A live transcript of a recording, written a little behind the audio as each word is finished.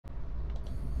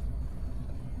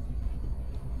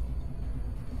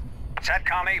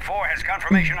SATCOM A4 has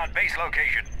confirmation on base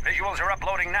location. Visuals are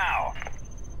uploading now.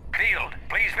 Field,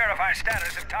 please verify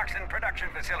status of toxin production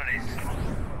facilities.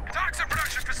 Toxin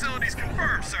production facilities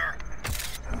confirmed, sir.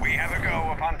 We have a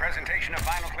go upon presentation of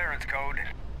final clearance code.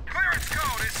 Clearance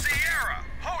code is Sierra,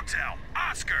 Hotel,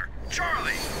 Oscar,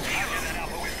 Charlie. Roger that,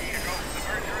 Alpha Whiskey. Echo, the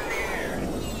birds are in the air.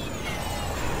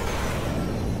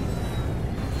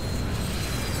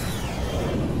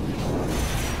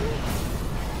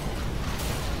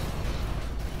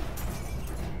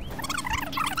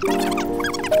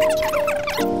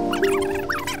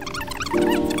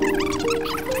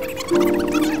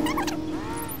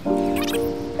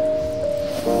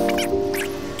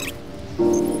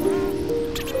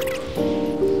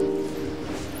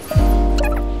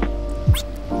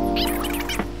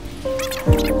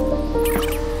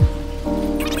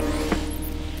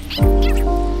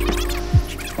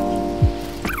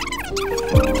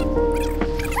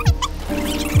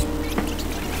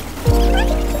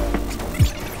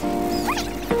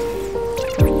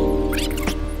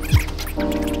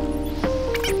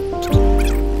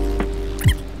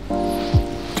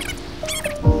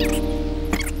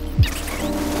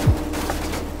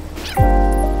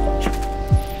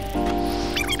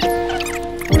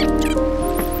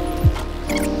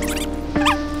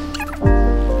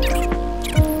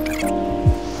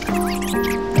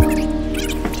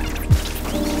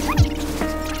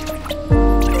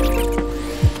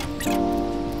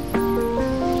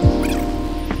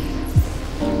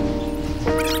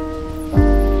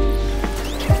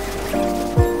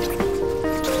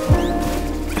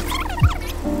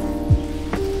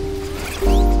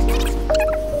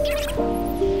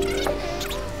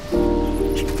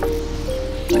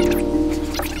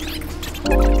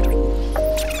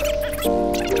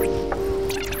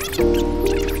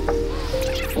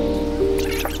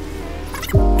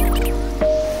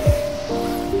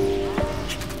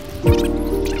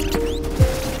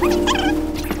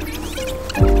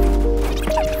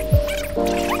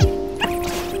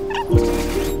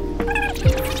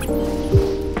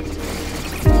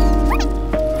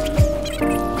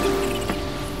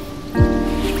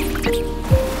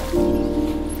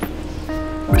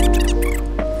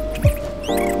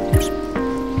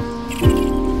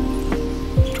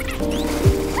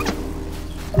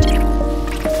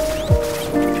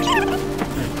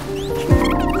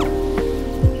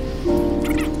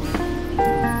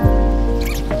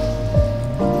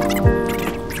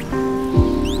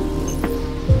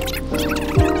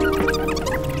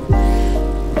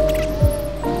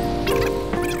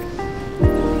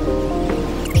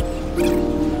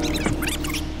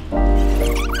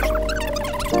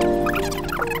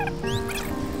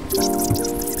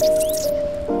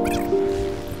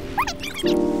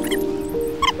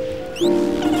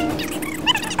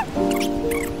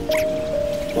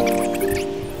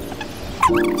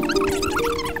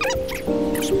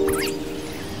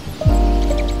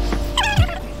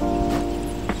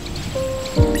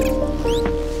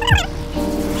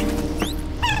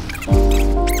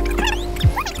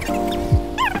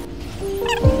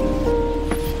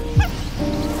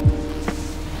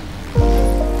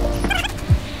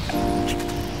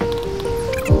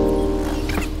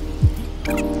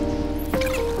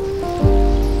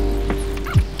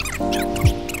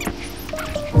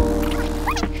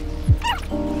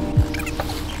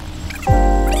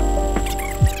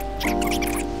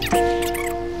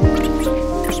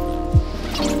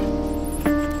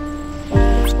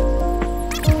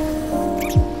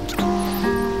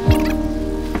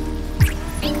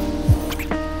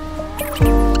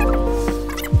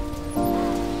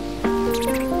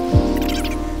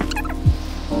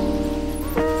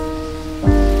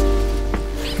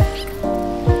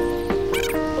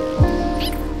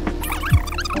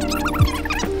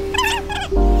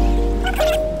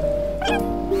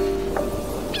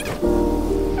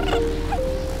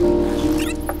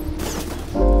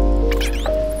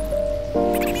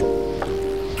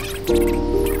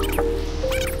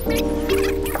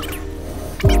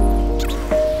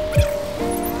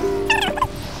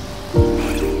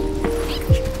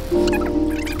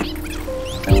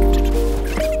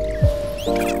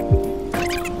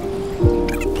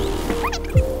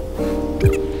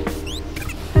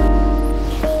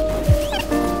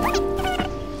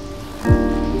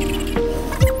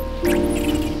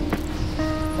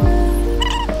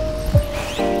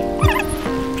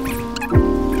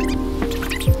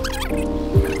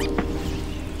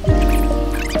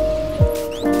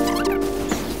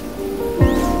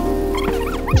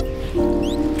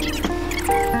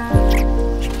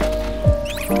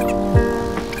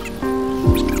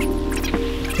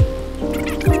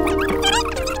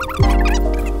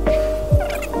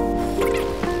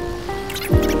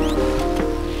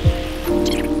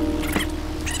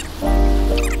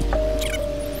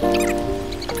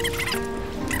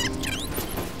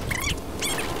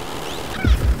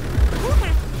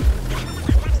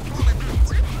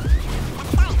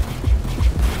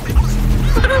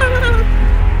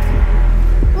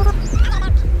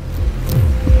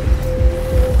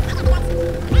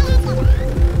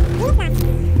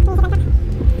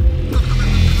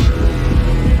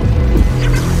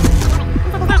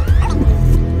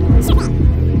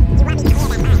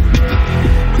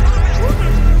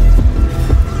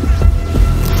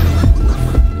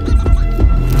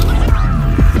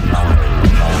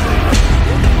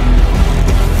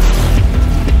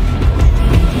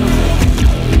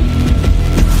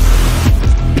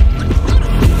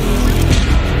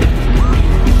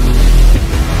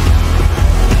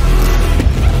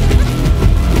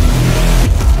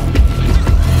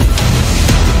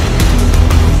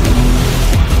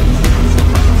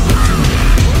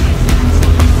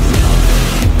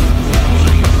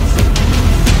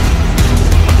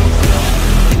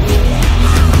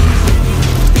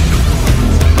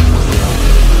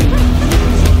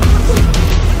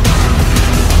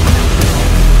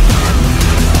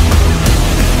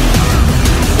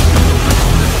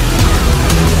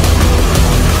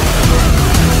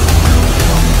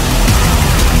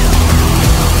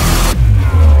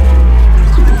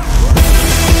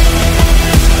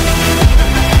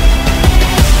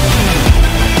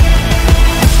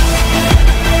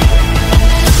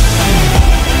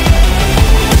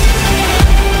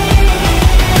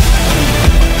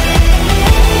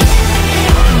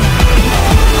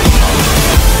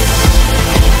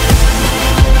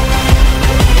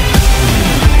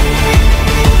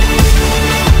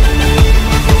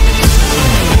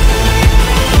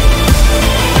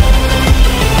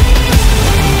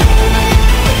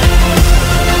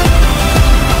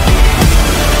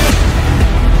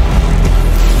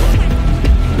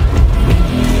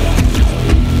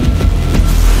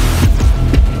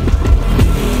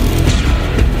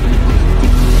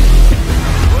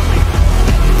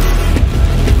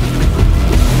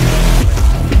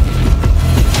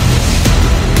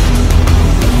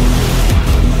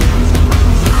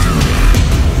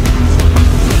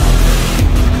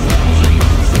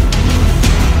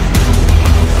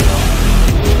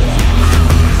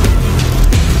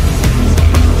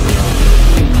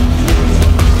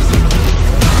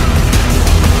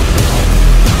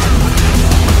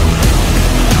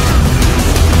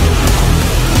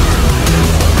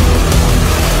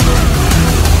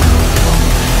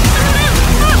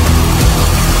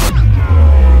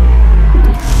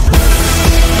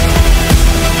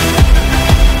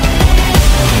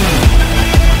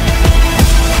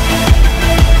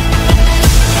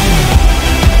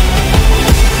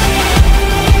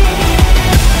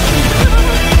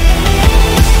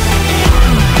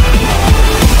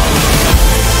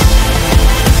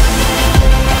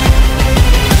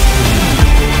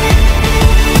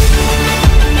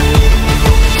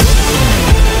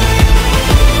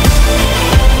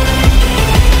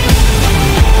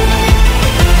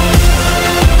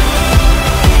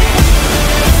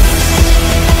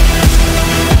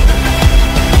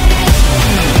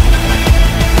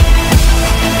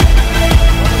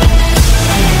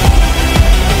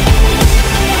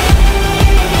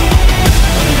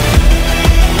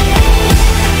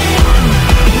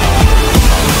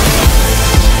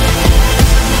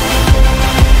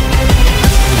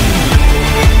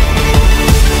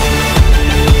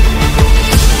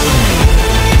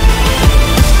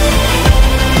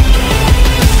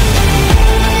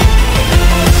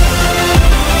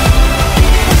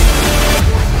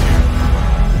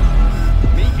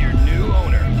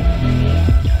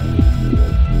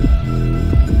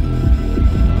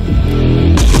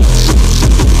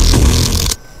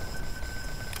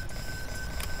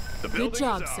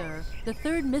 job, sir. The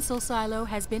third missile silo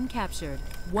has been captured.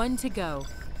 1 to go.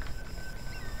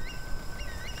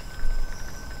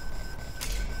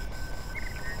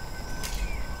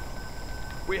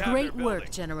 Great work,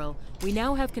 General. We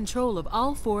now have control of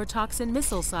all 4 toxin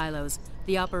missile silos.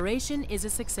 The operation is a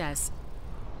success.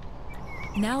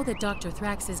 Now that Dr.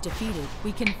 Thrax is defeated,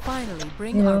 we can finally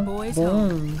bring our boys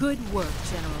home. Good work,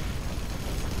 General.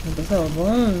 Empezó,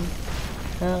 boom.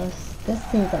 Ang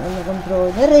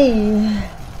control dari.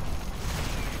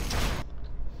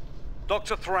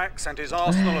 Dr. Thrax and his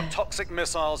arsenal of toxic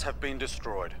missiles have been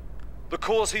destroyed. The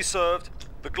cause he served,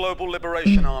 the Global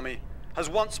Liberation Army, has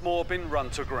once more been run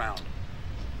to ground.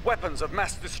 Weapons of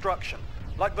mass destruction,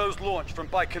 like those launched from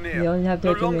Baikonur,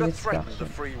 no longer threaten the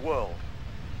free world.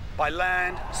 By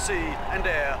land, sea, and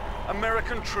air,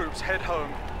 American troops head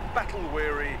home,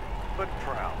 battle-weary but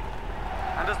proud.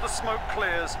 And as the smoke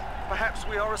clears, perhaps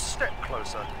we are a step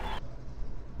closer.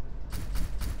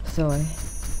 So